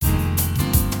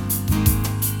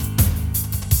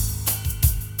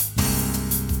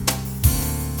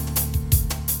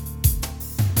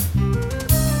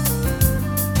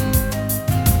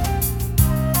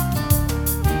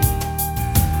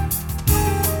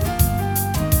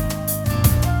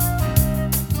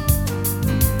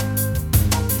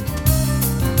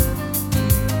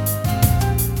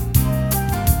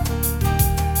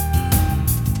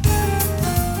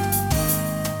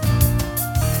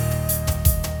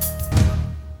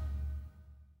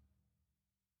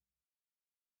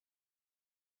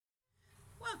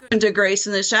Welcome to Grace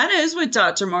in the Shadows with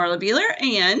Dr. Marla Beeler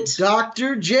and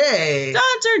Dr. J.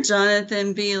 Dr.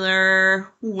 Jonathan Beeler.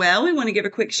 Well, we want to give a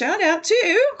quick shout out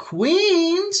to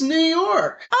Queens, New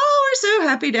York. Oh, we're so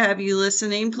happy to have you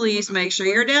listening. Please make sure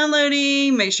you're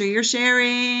downloading, make sure you're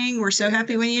sharing. We're so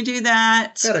happy when you do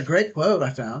that. Got a great quote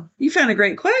I found. You found a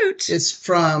great quote. It's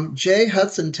from J.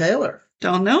 Hudson Taylor.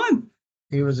 Don't know him.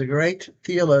 He was a great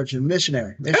theologian,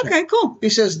 missionary. Okay, cool. He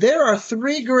says, there are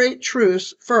three great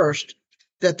truths. First,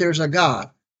 that there's a God.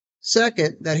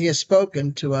 Second, that he has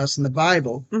spoken to us in the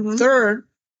Bible. Mm-hmm. Third,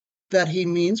 that he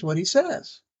means what he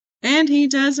says. And he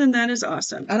does, and that is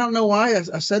awesome. I don't know why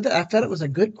I said that. I thought it was a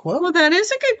good quote. Well, that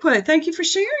is a good quote. Thank you for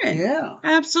sharing. Yeah.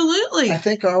 Absolutely. I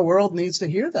think our world needs to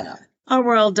hear that. Our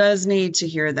world does need to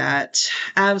hear that.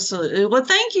 Absolutely. Well,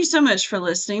 thank you so much for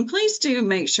listening. Please do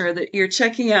make sure that you're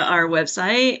checking out our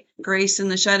website,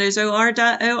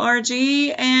 graceintheshadowsor.org.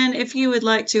 And if you would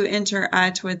like to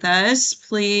interact with us,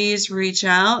 please reach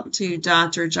out to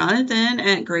Dr. Jonathan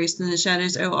at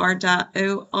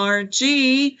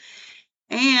graceintheshadowsor.org.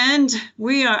 And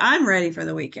I'm ready for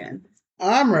the weekend.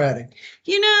 I'm ready.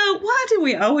 You know, why do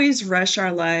we always rush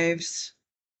our lives?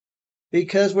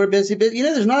 Because we're busy. But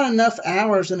there's not enough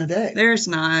hours in a day. There's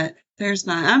not.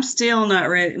 I'm still not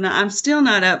ready. No, I'm still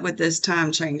not up with this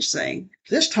time change thing.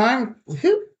 This time,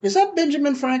 who is that?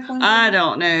 Benjamin Franklin? I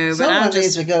don't know, but I'm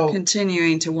just needs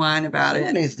continuing to whine about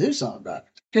Someone it. needs to do something about it.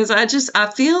 Because I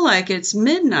feel like it's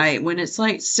midnight when it's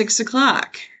like 6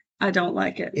 o'clock. I don't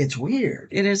like it. It's weird.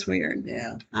 It is weird.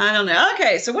 Yeah. I don't know.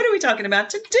 Okay, so what are we talking about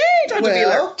today, Dr.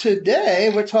 Beeler?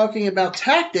 Today we're talking about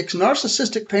tactics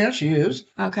narcissistic parents use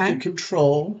to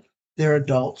control their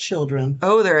adult children.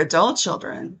 Oh, their adult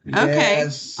children. Okay.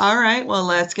 Yes. All right. Well,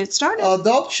 let's get started.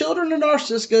 Adult children and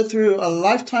narcissists go through a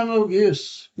lifetime of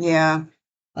abuse. Yeah.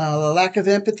 The lack of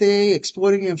empathy,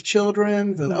 exploiting of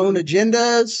children, their own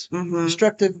agendas,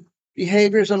 destructive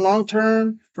behaviors in long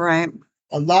term. Right.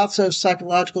 Lots of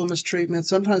psychological mistreatment,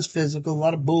 sometimes physical, a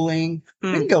lot of bullying.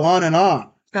 We can go on and on.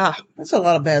 That's a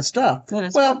lot of bad stuff.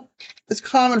 Well, it's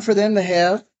common for them to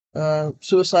have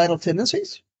suicidal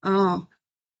tendencies. Oh.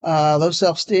 Low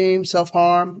self-esteem,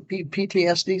 self-harm,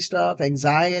 PTSD stuff,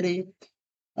 anxiety.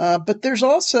 But there's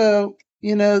also,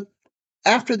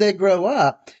 after they grow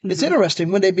up, it's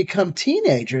interesting when they become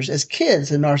teenagers. As kids,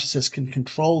 the narcissist can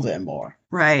control them more.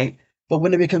 Right. But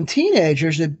when they become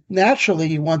teenagers, naturally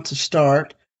you want to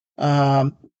start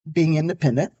being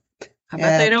independent. I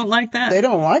bet they don't like that. They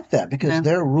don't like that because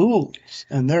their rules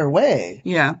and their way.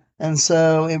 Yeah. And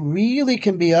so it really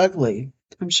can be ugly.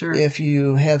 I'm sure. If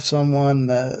you have someone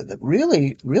that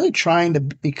really, really trying to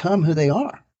become who they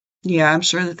are. Yeah, I'm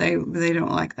sure that they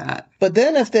don't like that. But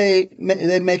then if they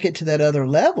make it to that other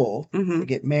level, they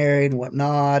get married and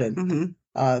whatnot, and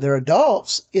they're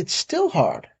adults, it's still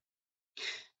hard.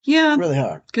 Yeah. Really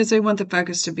hard. Because they want the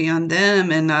focus to be on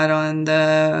them and not on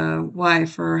the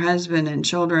wife or husband and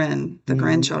children, the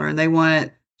grandchildren. They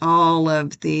want all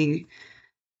of the,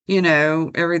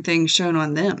 everything shown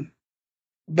on them.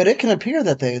 But it can appear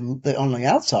that they on the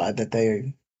outside that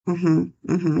they,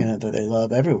 that they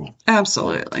love everyone.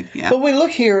 Absolutely. Yeah. But we look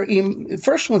here.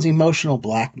 First one's emotional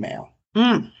blackmail.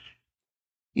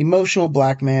 Emotional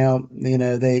blackmail.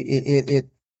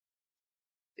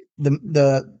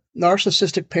 The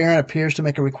narcissistic parent appears to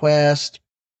make a request.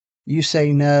 You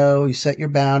say no. You set your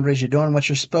boundaries. You're doing what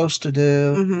you're supposed to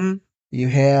do. You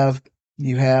have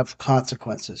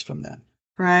consequences from them.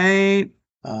 Right.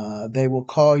 They will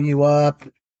call you up,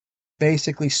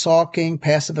 basically sulking,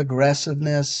 passive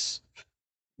aggressiveness,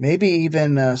 maybe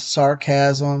even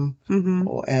sarcasm,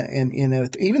 and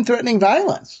even threatening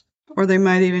violence. Or they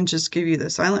might even just give you the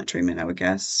silent treatment, I would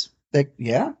guess.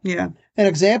 Yeah. An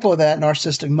example of that,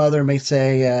 narcissistic mother may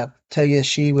say, tell you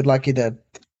she would like you and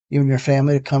your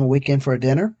family to come a weekend for a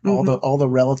dinner. All the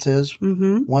relatives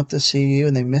want to see you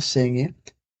and they miss seeing you.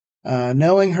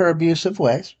 Knowing her abusive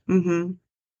ways.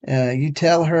 You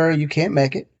tell her you can't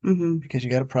make it because you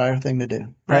got a prior thing to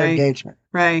do, prior engagement.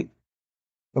 Right.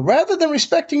 But rather than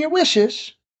respecting your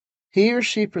wishes, he or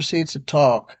she proceeds to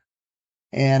talk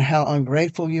and how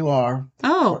ungrateful you are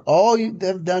for all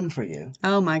they've done for you.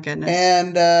 Oh, my goodness.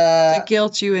 And to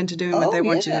guilt you into doing what they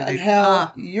want you to do. And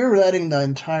how you're letting the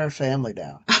entire family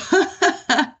down.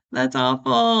 That's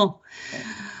awful.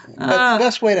 But the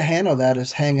best way to handle that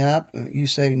is hang up. You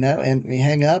say no, and you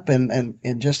hang up and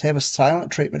just have a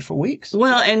silent treatment for weeks.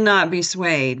 Well, and not be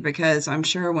swayed, because I'm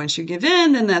sure once you give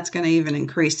in, then that's going to even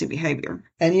increase the behavior.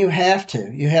 And you have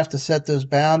to set those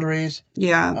boundaries.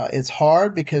 Yeah. It's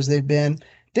hard because they've been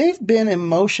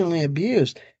emotionally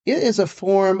abused. It is a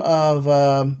form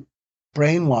of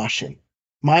brainwashing,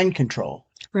 mind control.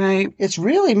 Right. It's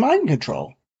really mind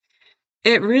control.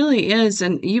 It really is.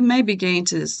 And you may be getting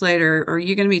to this later, or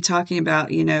you're going to be talking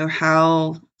about,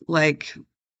 how like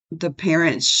the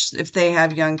parents, if they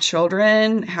have young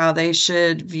children, how they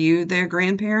should view their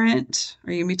grandparent.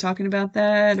 Are you going to be talking about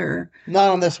that or? Not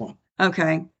on this one.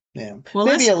 Okay. Yeah, Well,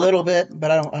 maybe a little bit,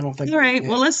 but I don't think. all right. Yeah.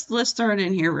 Well, let's throw it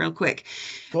in here real quick.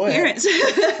 Go ahead. Parents.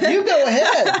 You go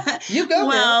ahead. You go.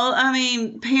 Well, I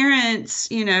mean, parents,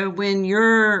 when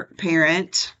your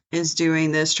parent is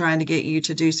doing this, trying to get you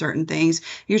to do certain things,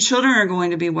 your children are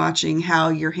going to be watching how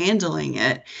you're handling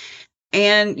it.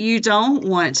 And you don't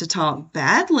want to talk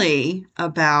badly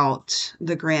about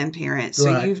the grandparents.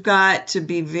 So Right. you've got to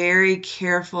be very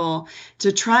careful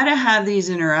to try to have these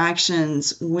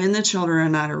interactions when the children are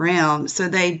not around so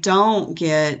they don't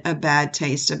get a bad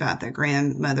taste about their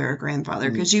grandmother or grandfather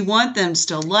because you want them to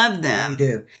still love them. You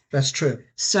do. That's true.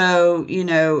 So,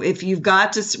 if you've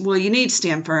got to, well, you need to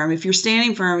stand firm. If you're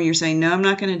standing firm, you're saying, no, I'm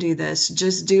not going to do this.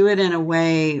 Just do it in a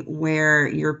way where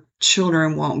your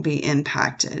children won't be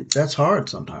impacted. That's hard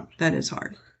sometimes. That is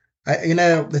hard.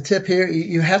 The tip here,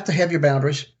 you have to have your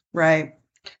boundaries. Right.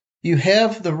 You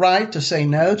have the right to say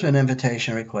no to an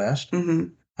invitation request.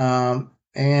 Mm-hmm.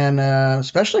 And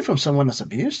especially from someone that's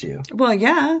abused you. Well,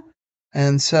 yeah.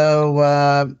 And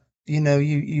so,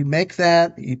 you make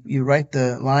that, you write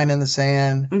the line in the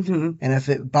sand. Mm-hmm. And if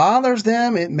it bothers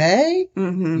them, it may.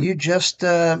 Mm-hmm. You just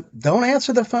don't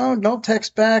answer the phone, don't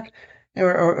text back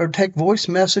or take voice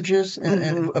messages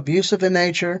and abusive in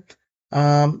nature.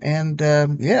 No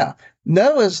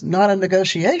is not a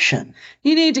negotiation.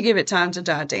 You need to give it time to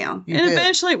die down.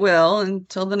 Eventually it will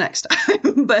until the next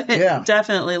time. But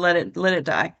definitely let it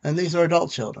die. And these are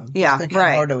adult children. Yeah, think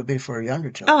how hard it would be for a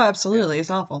younger child. Oh, absolutely. Yeah. It's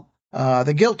awful.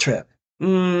 The guilt trip.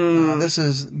 This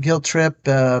is guilt trip,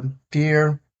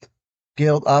 fear,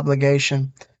 guilt,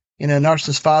 obligation.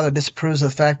 Narcissist father disapproves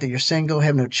of the fact that you're single,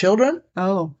 have no children.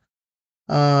 Oh.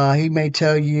 He may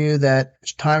tell you that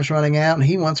time's running out and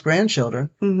he wants grandchildren.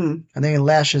 Mm-hmm. And then he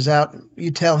lashes out.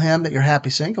 You tell him that you're happy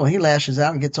single. And he lashes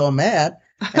out and gets all mad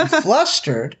and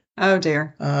flustered. Oh,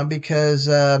 dear. Because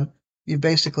you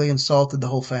basically insulted the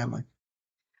whole family.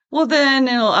 Well, then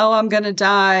I'm going to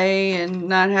die and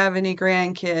not have any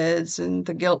grandkids, and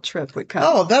the guilt trip would come.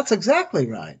 Oh, that's exactly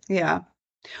right. Yeah.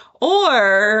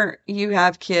 Or you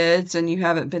have kids and you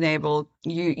haven't been able,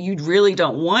 you really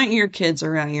don't want your kids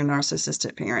around your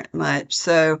narcissistic parent much.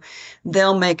 So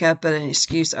they'll make up an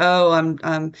excuse. Oh,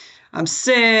 I'm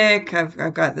sick.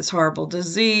 I've got this horrible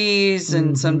disease.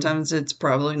 And sometimes it's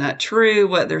probably not true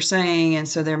what they're saying. And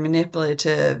so they're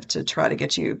manipulative to try to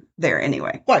get you there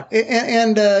anyway. Right.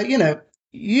 And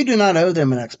you do not owe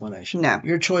them an explanation. No.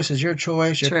 Your choice is your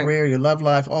choice, your career, your love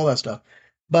life, all that stuff.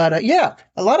 But a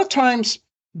lot of times,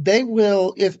 they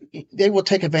will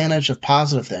take advantage of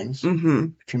positive things. Mm-hmm.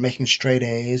 If you're making straight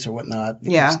A's or whatnot,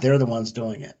 because they're the ones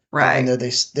doing it, right? And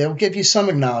they'll give you some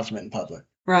acknowledgement in public,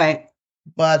 right?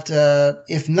 But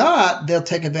if not, they'll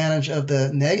take advantage of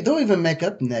they'll even make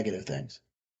up negative things,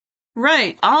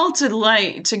 right? All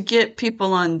to get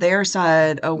people on their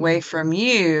side away from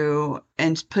you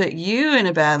and put you in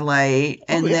a bad light,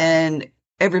 and then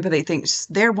everybody thinks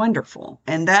they're wonderful,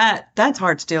 and that's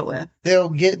hard to deal with.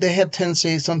 They have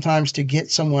tendencies sometimes to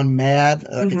get someone mad,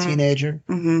 like a teenager,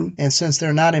 and since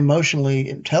they're not emotionally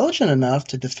intelligent enough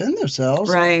to defend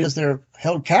themselves, because they're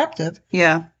held captive,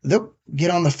 they'll get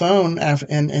on the phone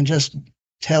and just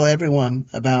tell everyone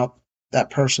about that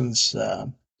person's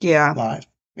life. How bad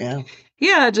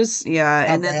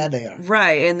they are.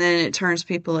 Right, and then it turns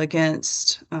people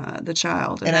against the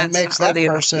child, and it makes that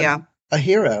person a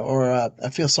hero or I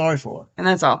feel sorry for. And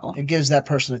that's awful. It gives that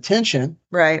person attention.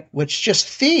 Right. Which just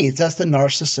feeds. That's the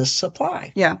narcissist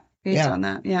supply. Yeah. Feeds on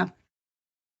that. Yeah.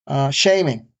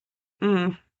 Shaming.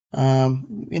 Shaming,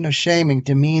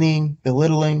 demeaning,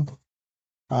 belittling.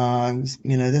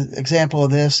 The example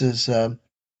of this is go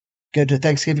to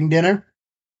Thanksgiving dinner.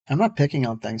 I'm not picking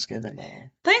on Thanksgiving.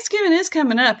 Thanksgiving is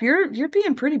coming up. You're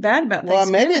being pretty bad about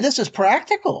Thanksgiving. Well, maybe this is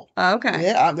practical. Oh, okay.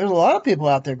 Yeah, there's a lot of people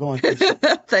out there going through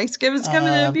Thanksgiving's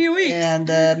coming in a few weeks.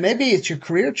 And maybe it's your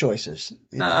career choices.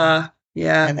 Yeah.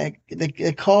 And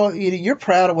they call you. You're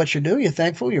proud of what you're doing. You're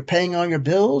thankful. You're paying all your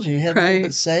bills. You have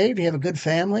it saved. You have a good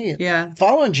family. Yeah.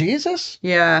 Following Jesus.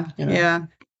 Yeah. Yeah.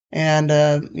 And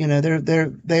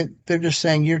they're just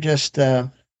saying you're just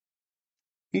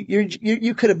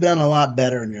you could have done a lot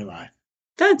better in your life.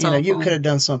 That's awful. You could have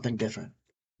done something different.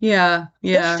 Yeah.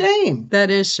 Yeah. That's shame. That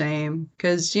is shame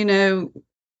because the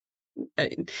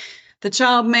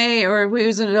child may, or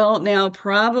who's an adult now,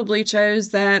 probably chose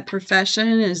that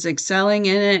profession, is excelling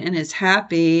in it, and is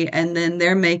happy, and then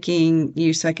they're making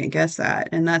you second guess that,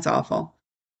 and that's awful.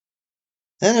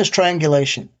 Then there's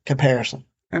triangulation, comparison.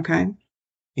 Okay.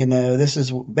 This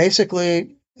is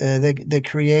basically they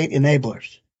create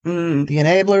enablers. Mm. The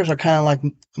enablers are kind of like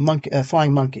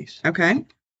flying monkeys. Okay.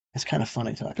 It's kind of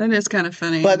funny talking. That is kind of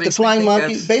funny. But the flying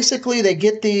monkey, basically, they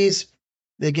get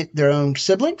their own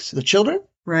siblings, the children.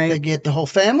 Right. They get the whole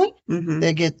family. Mm-hmm.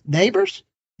 They get neighbors.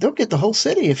 They'll get the whole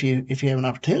city if you have an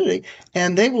opportunity,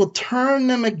 and they will turn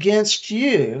them against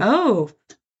you. Oh.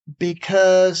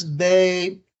 Because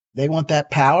they want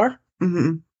that power.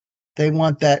 Mm-hmm. They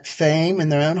want that fame in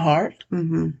their own heart.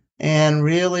 Mm-hmm. And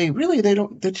really, they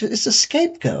don't. It's a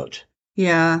scapegoat.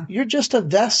 Yeah. You're just a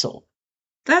vessel.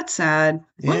 That's sad.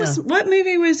 Yeah. What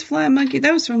movie was Flying Monkey?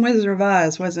 That was from Wizard of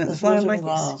Oz, wasn't it? Flying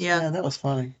Monkeys. Yeah, that was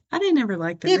funny. I didn't ever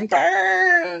like that. It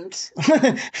burns.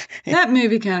 That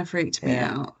movie kind of freaked me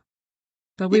out.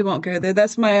 But we won't go there.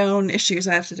 That's my own issues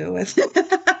I have to deal with.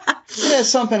 It's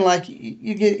something like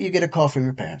you get a call from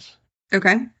your parents.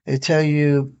 Okay. They tell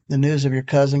you the news of your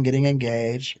cousin getting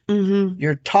engaged. Mm-hmm.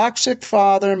 Your toxic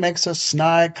father makes a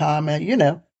snide comment.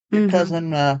 Your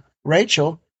cousin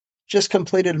Rachel just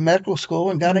completed medical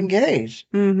school and got engaged.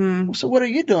 Mm-hmm. So what are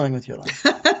you doing with your life?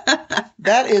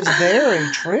 That is very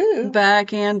true.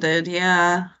 Backhanded,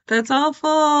 yeah. That's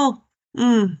awful.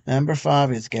 Mm. Number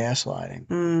 5 is gaslighting.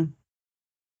 Mm.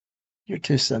 You're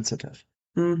too sensitive.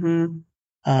 Mm-hmm.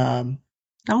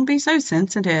 Don't be so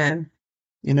sensitive.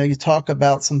 You talk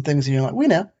about some things and you're like, we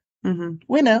know. Mm-hmm.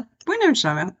 We know. We know what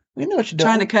you're talking about. We know what you're doing.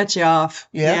 Trying to cut you off.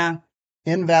 Yeah.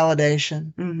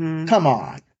 Invalidation. Mm-hmm. Come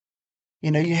on.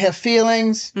 You have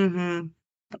feelings. Mm-hmm.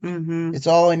 Mm-hmm. It's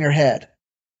all in your head.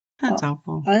 That's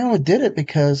awful. I only did it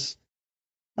because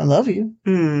I love you.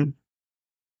 Mm.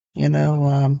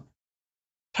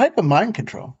 Type of mind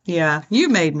control. Yeah. You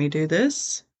made me do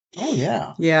this. Oh,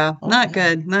 yeah. Yeah. Not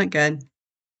good. Not good.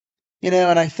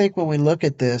 And I think when we look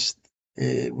at this,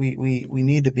 we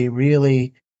need to be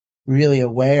really, really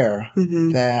aware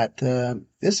that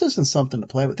this isn't something to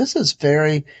play with. This is a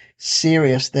very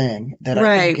serious thing that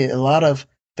I think a lot of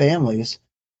families,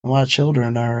 a lot of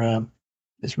children are,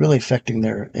 is really impacting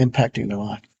their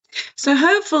life. So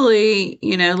hopefully,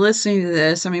 listening to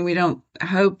this, I mean, we don't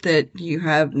hope that you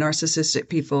have narcissistic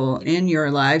people in your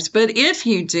lives, but if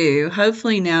you do,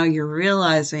 hopefully now you're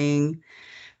realizing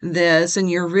this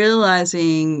and you're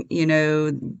realizing,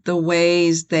 the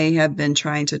ways they have been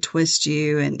trying to twist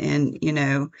you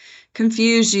and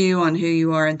confuse you on who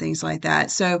you are and things like that.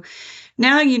 So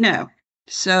now you know.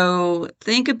 So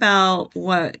think about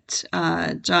what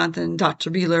Dr.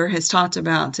 Bueller has talked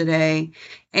about today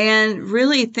and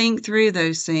really think through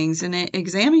those things and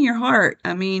examine your heart.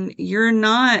 I mean, you're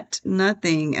not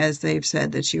nothing as they've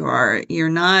said that you are. You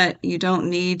don't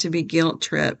need to be guilt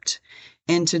tripped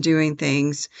into doing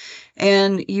things.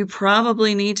 And you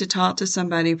probably need to talk to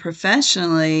somebody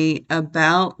professionally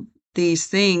about these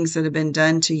things that have been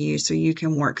done to you so you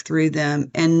can work through them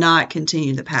and not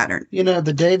continue the pattern.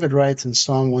 The David writes in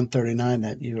Psalm 139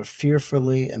 that you are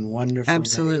fearfully and wonderfully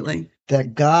Absolutely. made.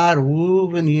 That God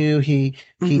woven you, He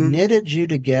knitted you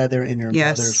together in your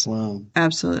mother's womb.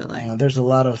 Absolutely. There's a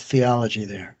lot of theology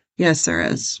there. Yes, there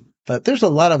is. But there's a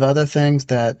lot of other things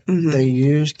that they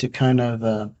use to kind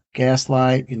of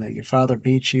gaslight. Your father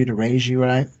beat you to raise you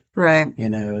right. Right.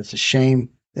 It's a shame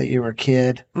that you were a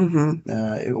kid.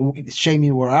 It's a shame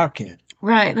you were our kid.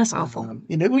 Right. That's awful.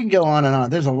 We can go on and on.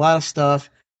 There's a lot of stuff,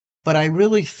 but I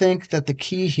really think that the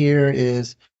key here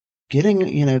is you're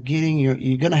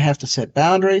going to have to set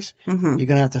boundaries. You're going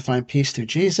to have to find peace through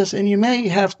Jesus, and you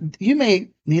may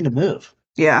need to move.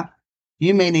 Yeah.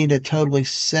 You may need to totally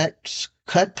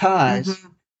cut ties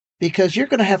because you're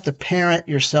going to have to parent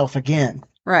yourself again.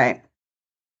 Right.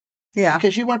 Yeah.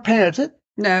 Because you weren't parented.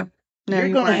 No. You're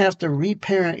going to have to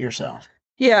reparent yourself.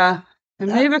 Yeah.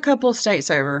 And move a couple of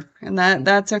states over. And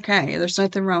that's okay. There's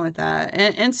nothing wrong with that.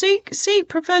 And seek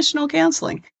professional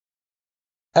counseling.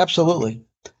 Absolutely.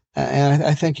 And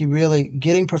I think you really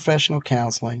getting professional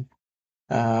counseling,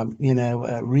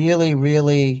 really,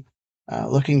 really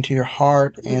looking to your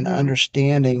heart and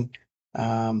understanding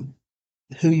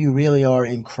who you really are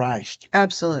in Christ.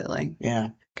 Absolutely. Yeah.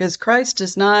 Because Christ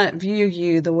does not view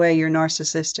you the way your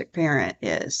narcissistic parent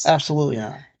is. Absolutely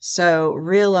not. So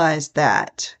realize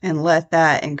that and let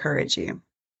that encourage you.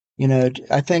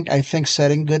 I think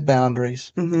setting good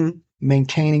boundaries,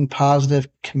 maintaining positive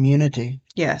community.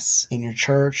 Yes. In your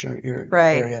church or your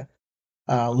area.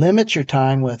 Limit your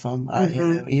time with them.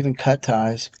 Even cut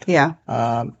ties. Yeah.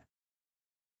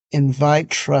 Invite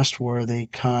trustworthy,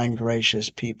 kind, gracious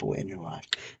people in your life.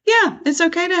 Yeah, it's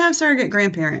okay to have surrogate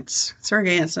grandparents,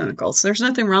 surrogate aunts and uncles. There's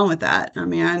nothing wrong with that. I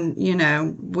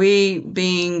mean, we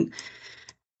being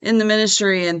in the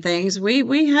ministry and things,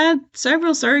 we had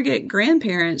several surrogate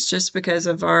grandparents just because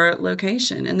of our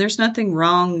location. And there's nothing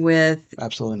wrong with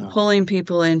Absolutely not. Pulling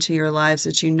people into your lives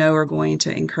that you know are going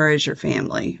to encourage your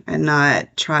family and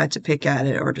not try to pick at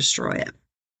it or destroy it.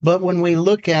 But when we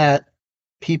look at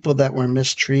people that were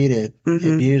mistreated,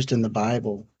 abused in the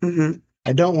Bible,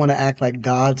 I don't want to act like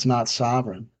God's not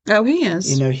sovereign. Oh, he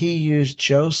is. He used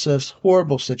Joseph's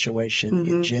horrible situation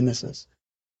in Genesis.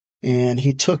 And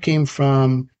he took him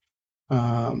from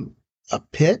a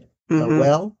pit, a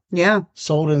well,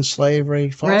 sold in slavery,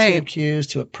 falsely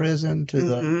accused, to a prison,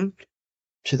 to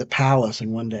the palace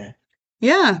in one day.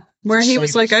 Yeah, where he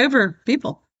was like over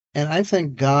people. And I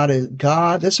think God,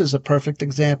 this is a perfect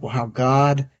example how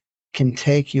God can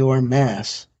take your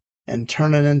mess and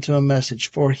turn it into a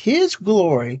message for his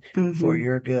glory, for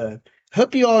your good.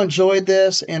 Hope you all enjoyed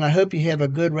this, and I hope you have a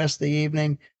good rest of the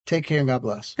evening. Take care and God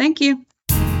bless. Thank you.